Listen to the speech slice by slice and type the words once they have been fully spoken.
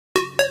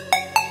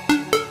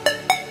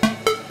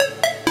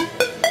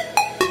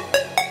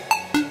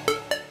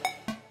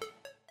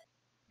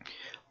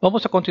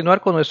Vamos a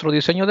continuar con nuestro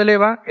diseño de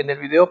leva. En el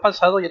video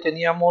pasado ya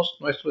teníamos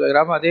nuestro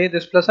diagrama de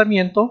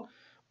desplazamiento.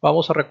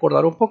 Vamos a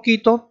recordar un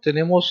poquito.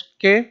 Tenemos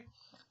que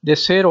de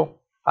 0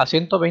 a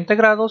 120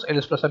 grados el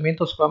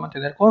desplazamiento se va a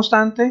mantener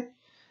constante.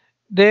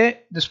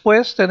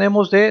 Después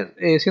tenemos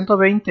de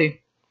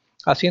 120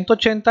 a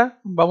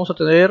 180. Vamos a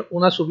tener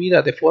una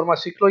subida de forma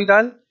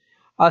cicloidal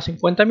a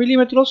 50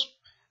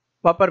 milímetros.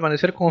 Va a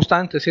permanecer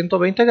constante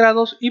 120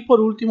 grados. Y por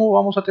último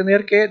vamos a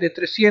tener que de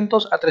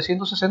 300 a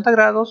 360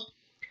 grados.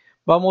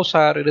 Vamos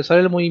a regresar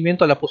el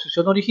movimiento a la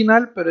posición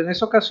original, pero en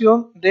esta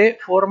ocasión de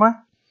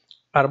forma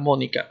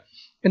armónica.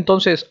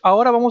 Entonces,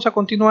 ahora vamos a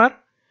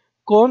continuar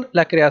con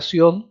la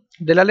creación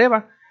de la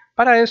leva.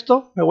 Para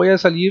esto me voy a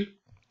salir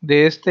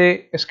de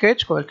este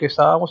sketch con el que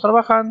estábamos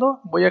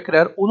trabajando. Voy a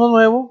crear uno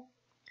nuevo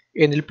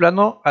en el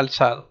plano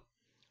alzado.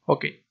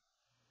 Ok.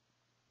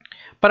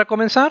 Para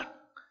comenzar,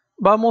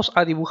 vamos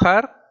a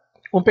dibujar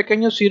un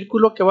pequeño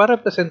círculo que va a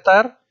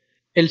representar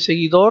el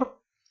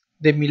seguidor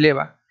de mi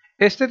leva.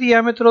 Este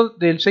diámetro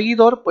del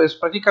seguidor, pues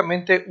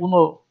prácticamente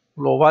uno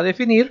lo va a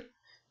definir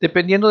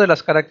dependiendo de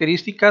las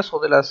características o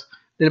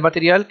del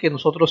material que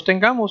nosotros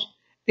tengamos.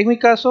 En mi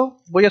caso,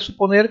 voy a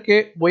suponer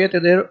que voy a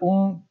tener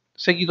un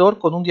seguidor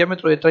con un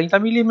diámetro de 30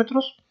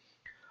 milímetros.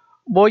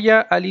 Voy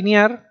a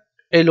alinear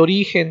el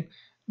origen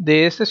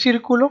de este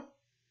círculo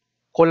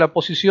con la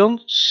posición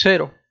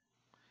 0.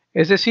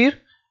 Es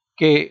decir,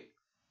 que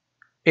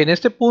en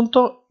este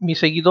punto mi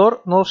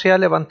seguidor no se ha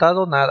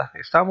levantado nada.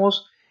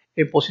 Estamos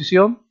en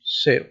posición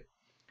 0.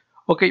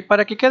 Ok,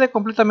 para que quede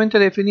completamente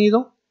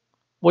definido,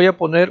 voy a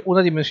poner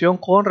una dimensión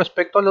con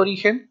respecto al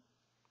origen,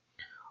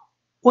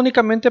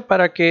 únicamente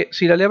para que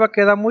si la leva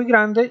queda muy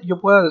grande,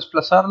 yo pueda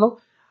desplazarlo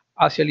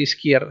hacia la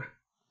izquierda.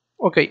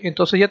 Ok,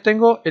 entonces ya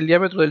tengo el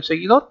diámetro del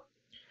seguidor.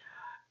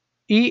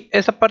 Y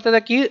esta parte de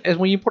aquí es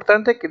muy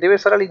importante, que debe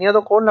estar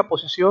alineado con la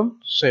posición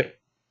 0.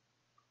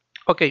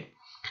 Ok,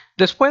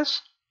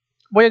 después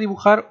voy a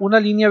dibujar una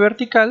línea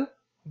vertical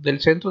del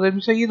centro de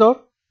mi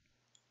seguidor,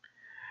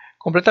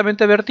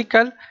 completamente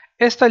vertical.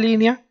 Esta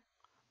línea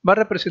va a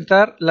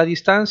representar la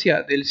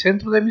distancia del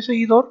centro de mi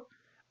seguidor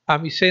a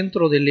mi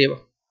centro de leva.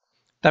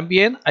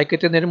 También hay que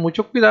tener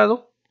mucho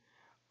cuidado.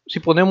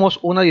 Si ponemos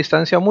una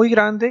distancia muy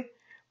grande,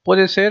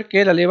 puede ser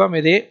que la leva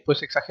me dé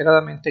pues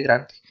exageradamente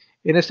grande.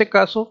 En este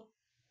caso,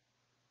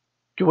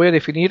 yo voy a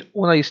definir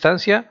una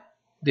distancia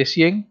de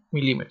 100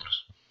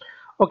 milímetros.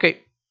 Ok.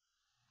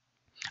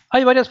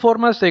 Hay varias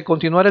formas de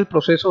continuar el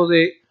proceso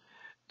de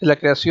la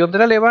creación de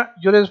la leva.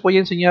 Yo les voy a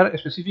enseñar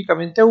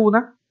específicamente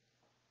una,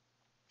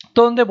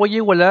 donde voy a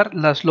igualar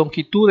las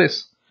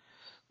longitudes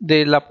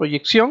de la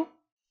proyección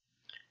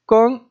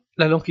con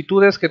las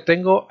longitudes que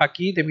tengo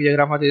aquí de mi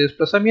diagrama de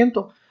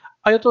desplazamiento.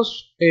 Hay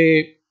otras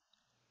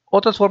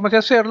formas de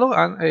hacerlo.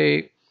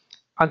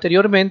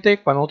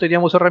 Anteriormente, cuando no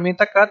teníamos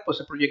herramienta CAD, pues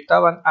se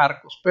proyectaban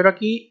arcos, pero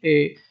aquí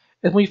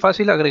es muy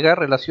fácil agregar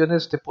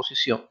relaciones de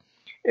posición.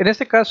 En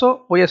este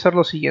caso voy a hacer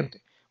lo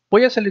siguiente.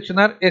 Voy a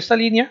seleccionar esta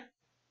línea,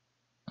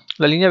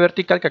 la línea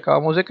vertical que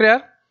acabamos de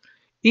crear,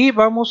 y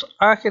vamos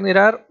a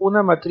generar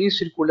una matriz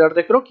circular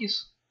de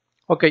croquis.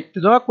 Ok,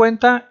 de nueva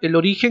cuenta el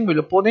origen me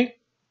lo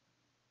pone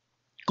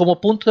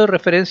como punto de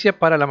referencia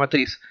para la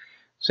matriz.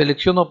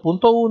 Selecciono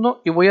punto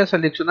 1 y voy a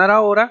seleccionar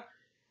ahora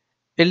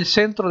el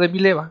centro de mi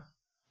leva,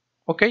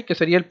 ok, que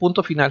sería el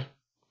punto final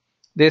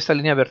de esta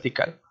línea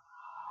vertical.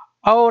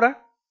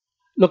 Ahora,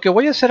 lo que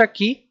voy a hacer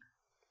aquí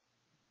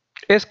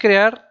es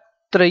crear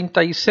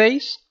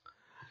 36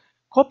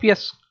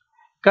 copias.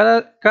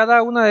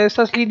 Cada una de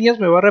estas líneas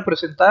me va a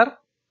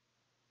representar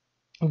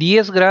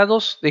 10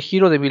 grados de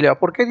giro de mi leva.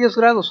 ¿Por qué 10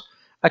 grados?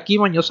 Aquí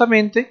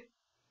mañosamente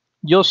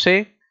yo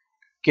sé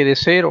que de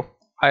 0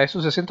 a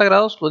esos 60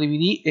 grados lo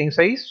dividí en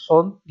 6,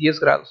 son 10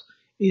 grados.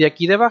 Y de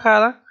aquí de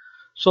bajada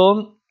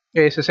son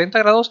 60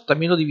 grados,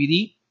 también lo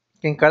dividí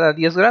en cada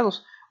 10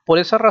 grados. Por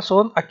esa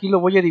razón aquí lo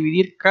voy a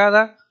dividir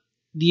cada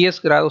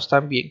 10 grados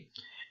también.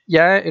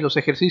 Ya en los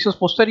ejercicios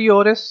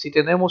posteriores, si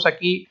tenemos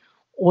aquí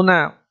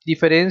una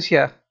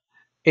diferencia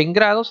en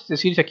grados, es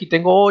decir, si aquí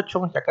tengo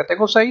 8 y acá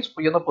tengo 6,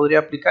 pues yo no podría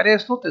aplicar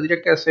esto,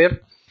 tendría que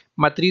hacer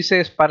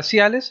matrices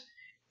parciales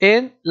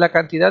en la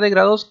cantidad de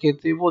grados que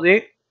debo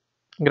de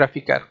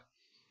graficar.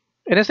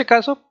 En este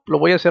caso lo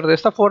voy a hacer de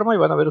esta forma y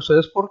van a ver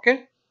ustedes por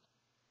qué.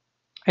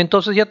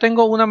 Entonces ya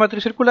tengo una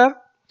matriz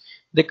circular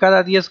de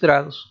cada 10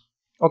 grados.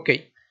 Ok,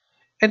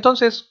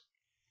 entonces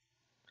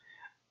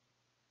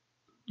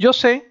yo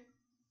sé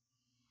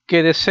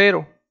que de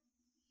 0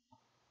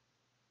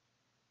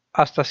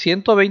 hasta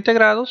 120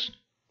 grados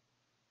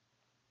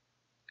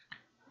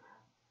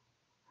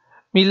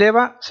mi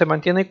leva se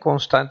mantiene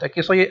constante.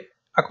 Aquí estoy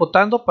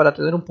acotando para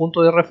tener un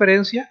punto de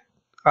referencia.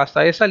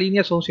 Hasta esa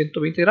línea son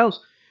 120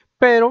 grados.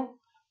 Pero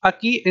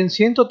aquí en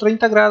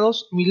 130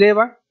 grados mi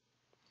leva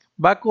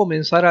va a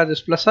comenzar a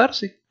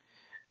desplazarse.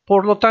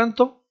 Por lo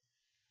tanto,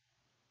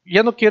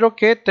 ya no quiero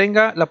que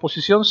tenga la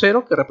posición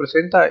 0, que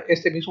representa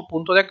este mismo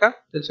punto de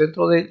acá, del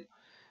centro de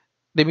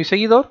mi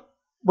seguidor.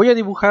 Voy a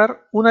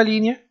dibujar una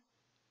línea.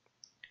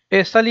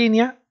 Esta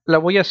línea la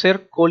voy a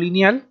hacer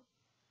colineal.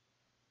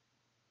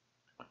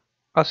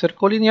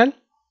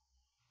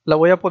 la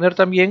voy a poner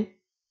también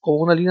como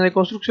una línea de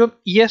construcción,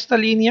 y esta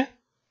línea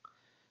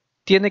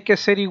tiene que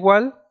ser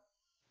igual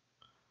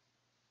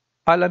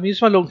a la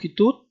misma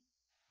longitud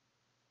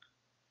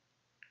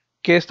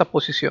que esta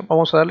posición.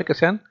 Vamos a darle que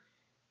sean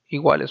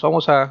iguales.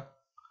 Vamos a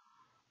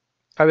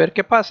ver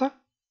qué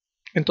pasa.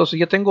 Entonces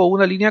ya tengo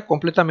una línea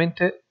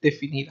completamente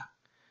definida.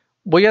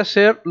 Voy a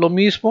hacer lo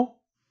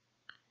mismo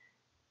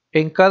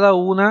en cada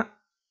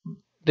una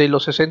de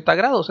los 60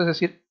 grados, es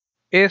decir,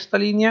 esta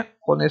línea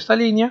con esta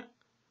línea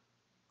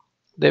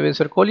deben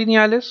ser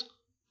colineales,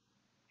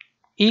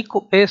 y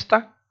con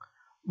esta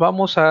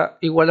vamos a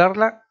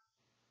igualarla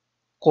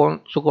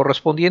con su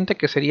correspondiente,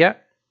 que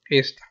sería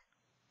esta.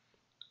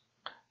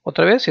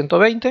 Otra vez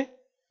 120,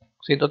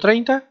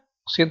 130,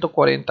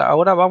 140.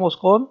 Ahora vamos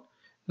con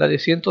la de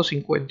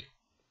 150.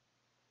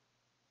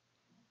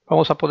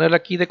 Vamos a ponerla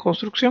aquí de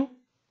construcción,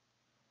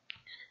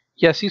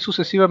 y así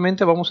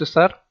sucesivamente vamos a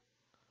estar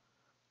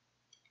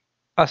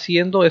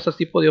haciendo este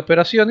tipo de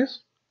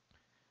operaciones.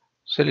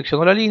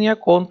 Selecciono la línea,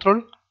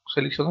 control,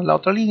 selecciono la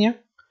otra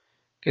línea,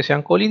 que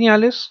sean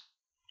colineales,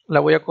 la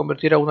voy a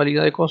convertir a una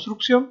línea de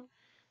construcción,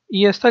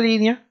 y esta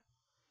línea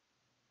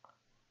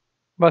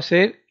va a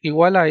ser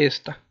igual a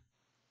esta.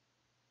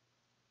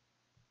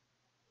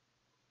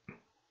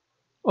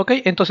 Ok,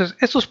 entonces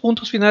estos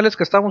puntos finales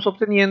que estamos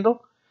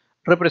obteniendo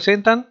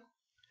representan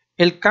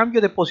el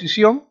cambio de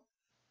posición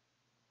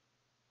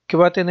que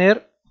va a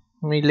tener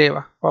mi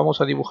leva. Vamos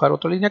a dibujar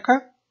otra línea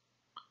acá.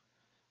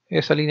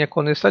 Esa línea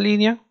con esta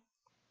línea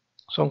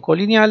son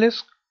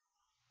colineales.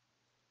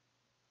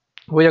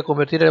 Voy a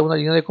convertir a una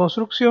línea de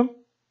construcción,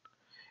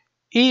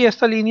 y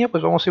esta línea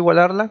pues vamos a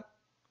igualarla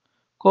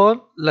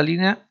con la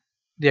línea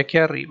de aquí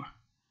arriba.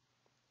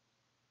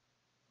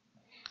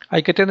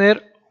 Hay que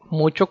tener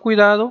mucho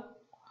cuidado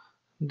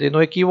de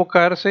no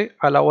equivocarse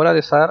a la hora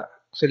de estar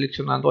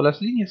seleccionando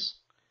las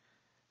líneas.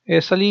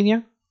 Esta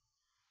línea,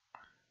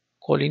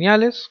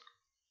 colineales,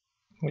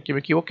 aquí me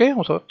equivoqué,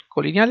 vamos a ver,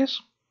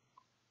 colineales,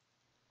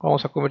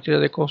 vamos a convertirla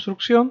de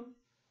construcción,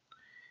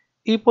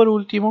 y por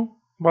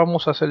último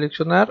vamos a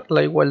seleccionar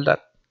la igualdad.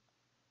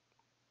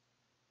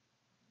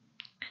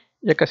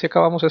 Ya casi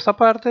acabamos esta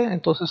parte,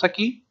 entonces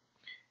aquí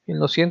en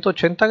los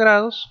 180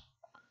 grados,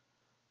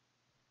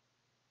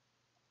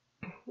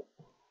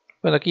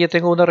 bueno, aquí ya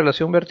tengo una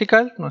relación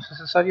vertical, no es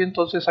necesario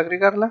entonces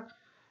agregarla,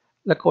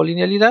 la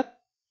colinealidad,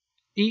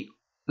 y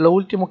lo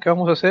último que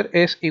vamos a hacer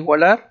es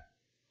igualar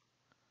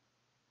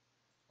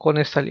con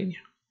esta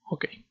línea.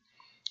 Ok,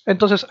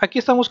 entonces aquí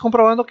estamos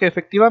comprobando que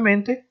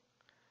efectivamente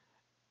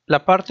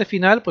la parte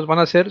final pues van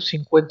a ser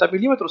 50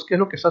 milímetros, que es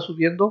lo que está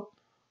subiendo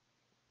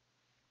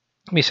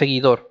mi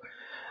seguidor.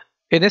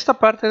 En esta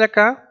parte de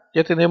acá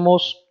ya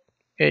tenemos,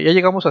 ya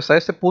llegamos hasta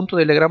este punto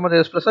del diagrama de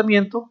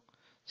desplazamiento.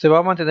 Se va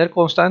a mantener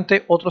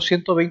constante otros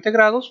 120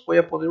 grados. Voy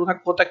a poner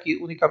una cota aquí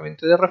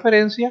únicamente de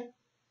referencia.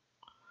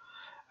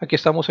 Aquí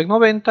estamos en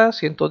 90,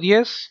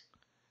 110,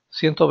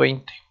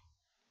 120.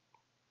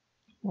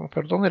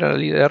 Perdón, era la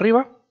línea de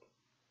arriba.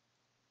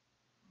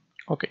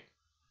 Ok.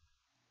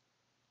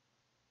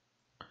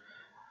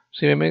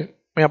 Si me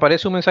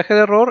aparece un mensaje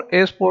de error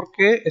es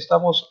porque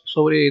estamos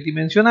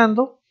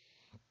sobredimensionando.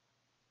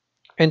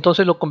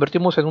 Entonces lo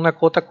convertimos en una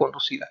cota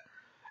conducida.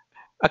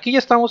 Aquí ya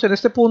estamos en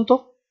este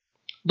punto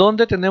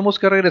donde tenemos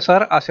que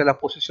regresar hacia la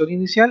posición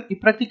inicial, y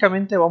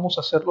prácticamente vamos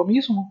a hacer lo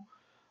mismo.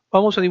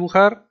 Vamos a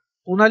dibujar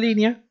una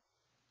línea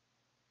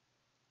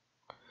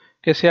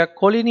que sea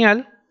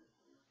colineal.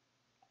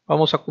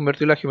 Vamos a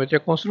convertir la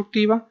geometría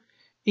constructiva,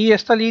 y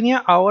esta línea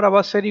ahora va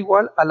a ser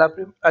igual a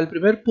al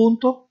primer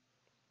punto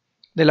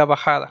de la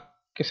bajada,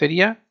 que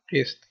sería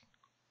este.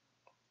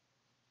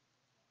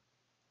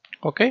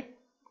 Ok,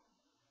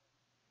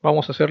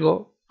 vamos a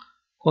hacerlo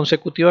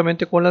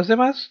consecutivamente con las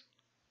demás.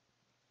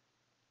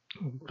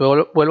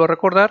 Vuelvo a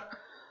recordar,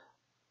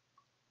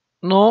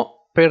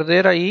 no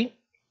perder ahí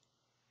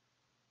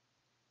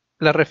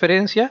la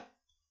referencia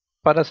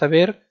para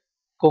saber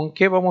con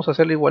qué vamos a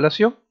hacer la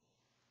igualación.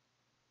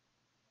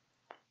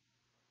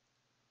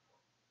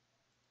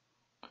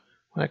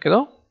 Ya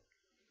quedó.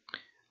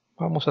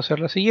 Vamos a hacer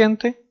la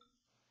siguiente,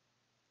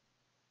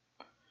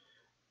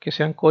 que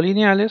sean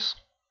colineales.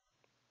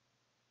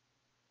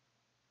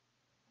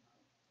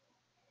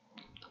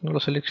 No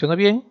lo selecciona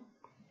bien.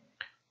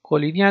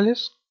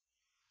 Colineales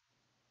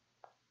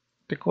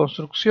de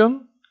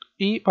construcción,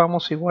 y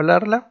vamos a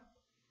igualarla.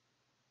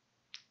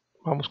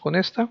 Vamos con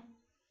esta.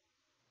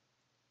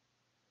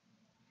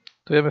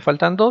 Todavía me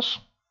faltan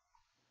dos.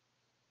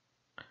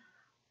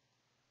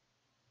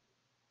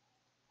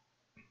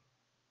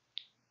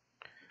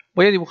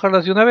 Voy a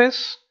dibujarlas de una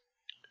vez.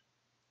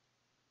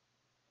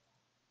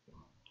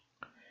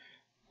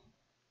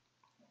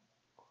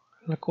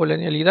 La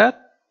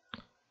colinealidad,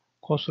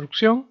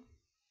 construcción,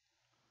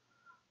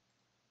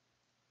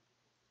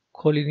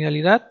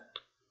 colinealidad,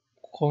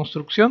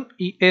 construcción,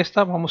 y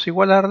esta vamos a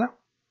igualarla.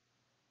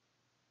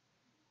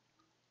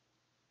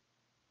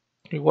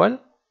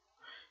 Igual.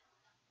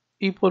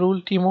 Y por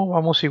último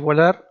vamos a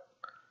igualar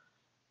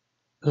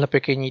la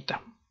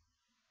pequeñita.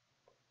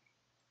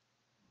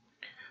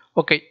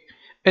 Ok,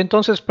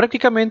 entonces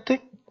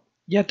prácticamente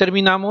ya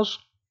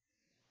terminamos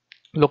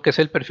lo que es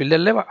el perfil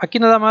del Leva. Aquí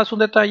nada más un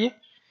detalle.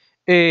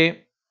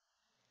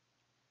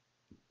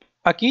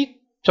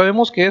 Aquí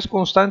sabemos que es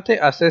constante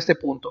hasta este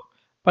punto.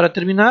 Para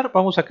terminar,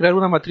 vamos a crear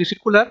una matriz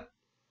circular.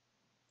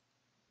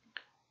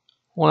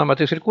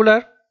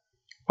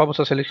 Vamos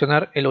a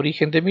seleccionar el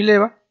origen de mi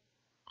leva.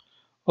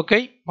 Ok,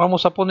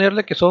 vamos a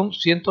ponerle que son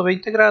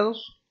 120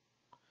 grados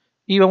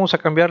y vamos a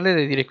cambiarle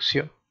de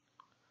dirección.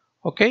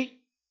 Ok,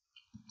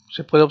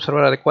 se puede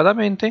observar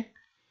adecuadamente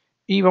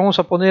y vamos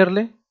a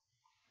ponerle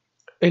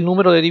el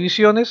número de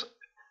divisiones.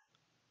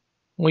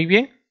 Muy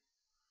bien,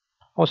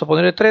 vamos a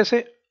ponerle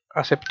 13,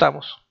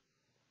 aceptamos.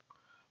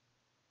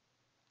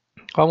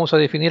 Vamos a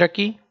definir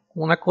aquí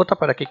una cota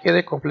para que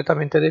quede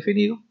completamente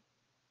definido.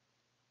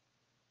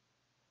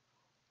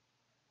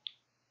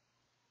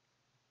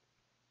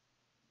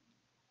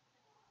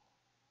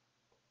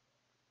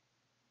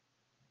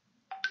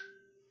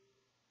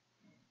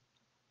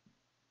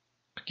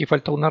 Aquí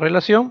falta una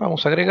relación,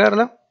 vamos a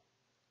agregarla.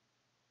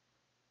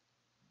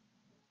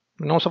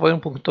 Vamos a poner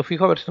un punto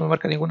fijo a ver si no me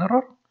marca ningún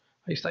error.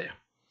 Ahí está ya.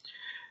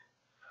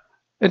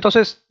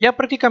 Entonces ya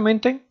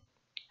prácticamente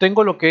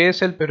tengo lo que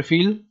es el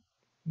perfil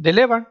de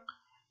Leva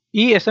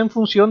y está en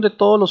función de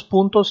todos los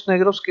puntos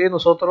negros que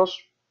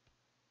nosotros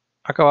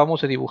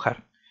acabamos de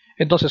dibujar.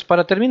 Entonces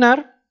para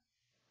terminar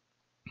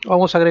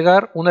vamos a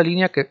agregar una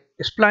línea que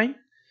es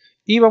spline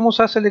y vamos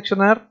a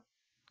seleccionar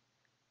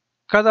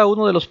cada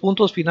uno de los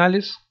puntos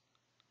finales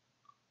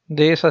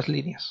de esas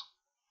líneas.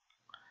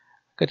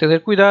 Hay que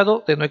tener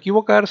cuidado de no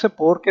equivocarse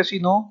porque si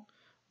no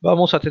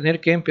vamos a tener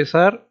que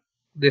empezar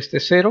desde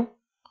cero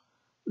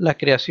la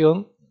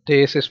creación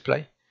de ese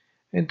spline.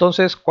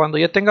 Entonces cuando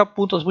ya tenga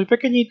puntos muy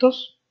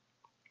pequeñitos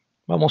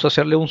vamos a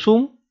hacerle un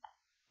zoom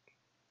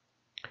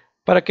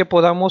para que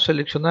podamos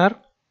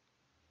seleccionar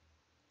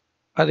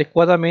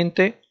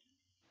adecuadamente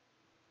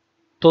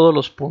todos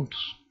los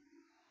puntos.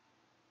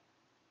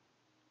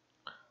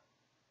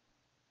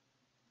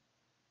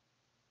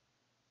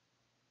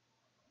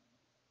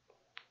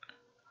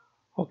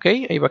 Ok,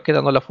 ahí va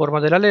quedando la forma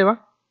de la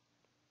leva.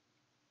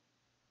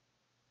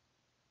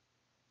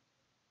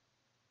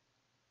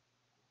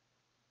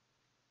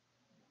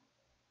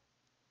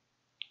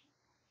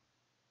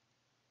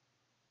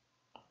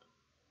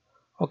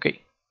 Ok,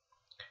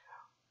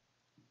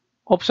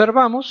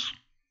 observamos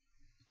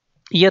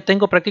y ya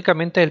tengo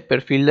prácticamente el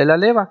perfil de la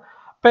leva,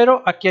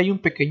 pero aquí hay un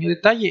pequeño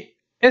detalle.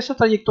 Esa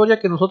trayectoria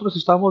que nosotros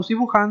estamos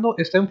dibujando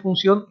está en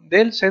función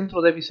del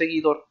centro de mi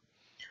seguidor,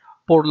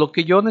 por lo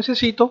que yo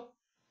necesito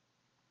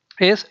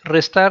es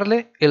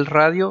restarle el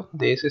radio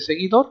de ese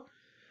seguidor.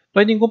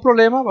 No hay ningún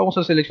problema, vamos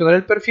a seleccionar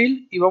el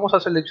perfil y vamos a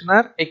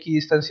seleccionar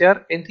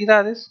equidistanciar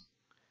entidades.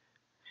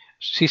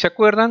 Si se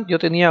acuerdan, yo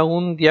tenía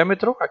un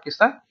diámetro, aquí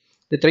está,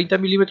 de 30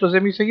 milímetros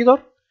de mi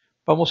seguidor.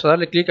 Vamos a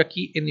darle clic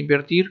aquí en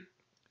invertir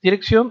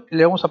dirección y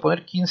le vamos a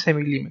poner 15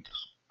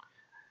 milímetros.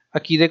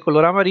 Aquí de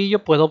color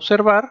amarillo puedo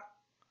observar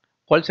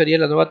cuál sería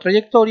la nueva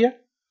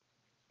trayectoria.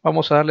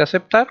 Vamos a darle a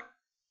aceptar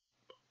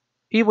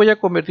y voy a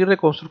convertir de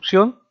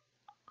construcción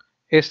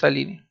esta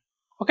línea.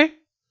 Ok,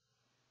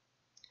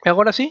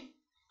 ahora sí,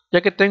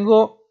 ya que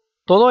tengo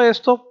todo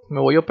esto,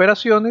 me voy a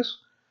operaciones,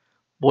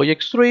 voy a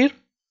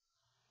extruir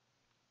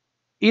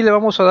y le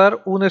vamos a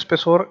dar un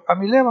espesor a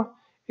mi leva.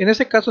 En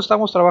este caso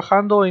estamos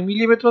trabajando en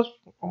milímetros,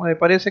 como me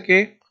parece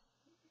que,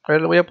 a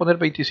ver, le voy a poner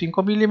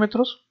 25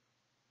 milímetros.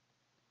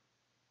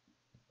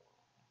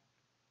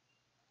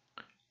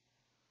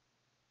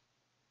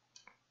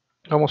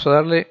 Vamos a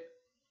darle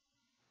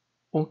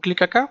un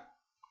clic acá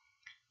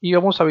y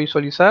vamos a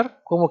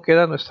visualizar cómo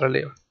queda nuestra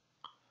leva.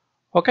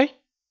 Ok,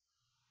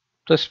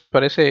 entonces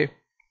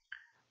parece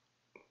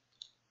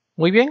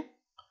muy bien.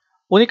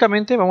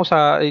 Únicamente vamos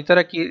a editar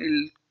aquí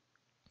el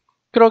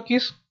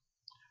croquis.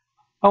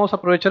 Vamos a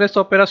aprovechar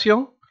esta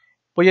operación.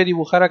 Voy a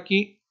dibujar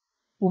aquí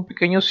un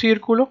pequeño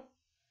círculo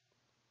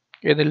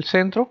en el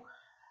centro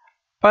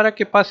para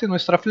que pase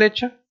nuestra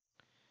flecha.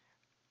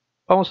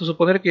 Vamos a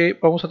suponer que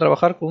vamos a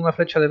trabajar con una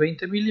flecha de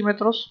 20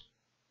 milímetros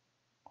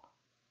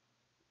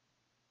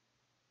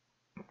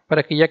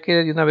para que ya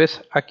quede de una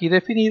vez aquí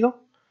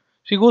definido.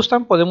 Si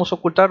gustan podemos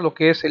ocultar lo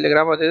que es el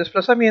diagrama de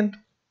desplazamiento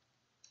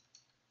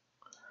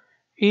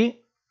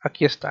y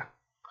aquí está.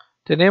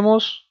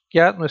 Tenemos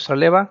ya nuestra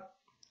leva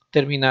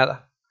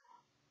terminada.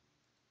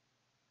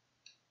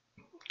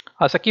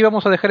 Hasta aquí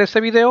vamos a dejar este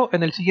video.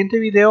 En el siguiente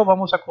video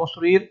vamos a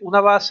construir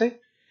una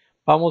base,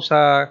 vamos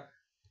a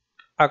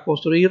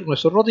construir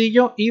nuestro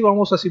rodillo y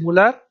vamos a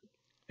simular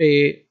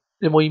el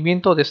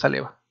movimiento de esta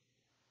leva.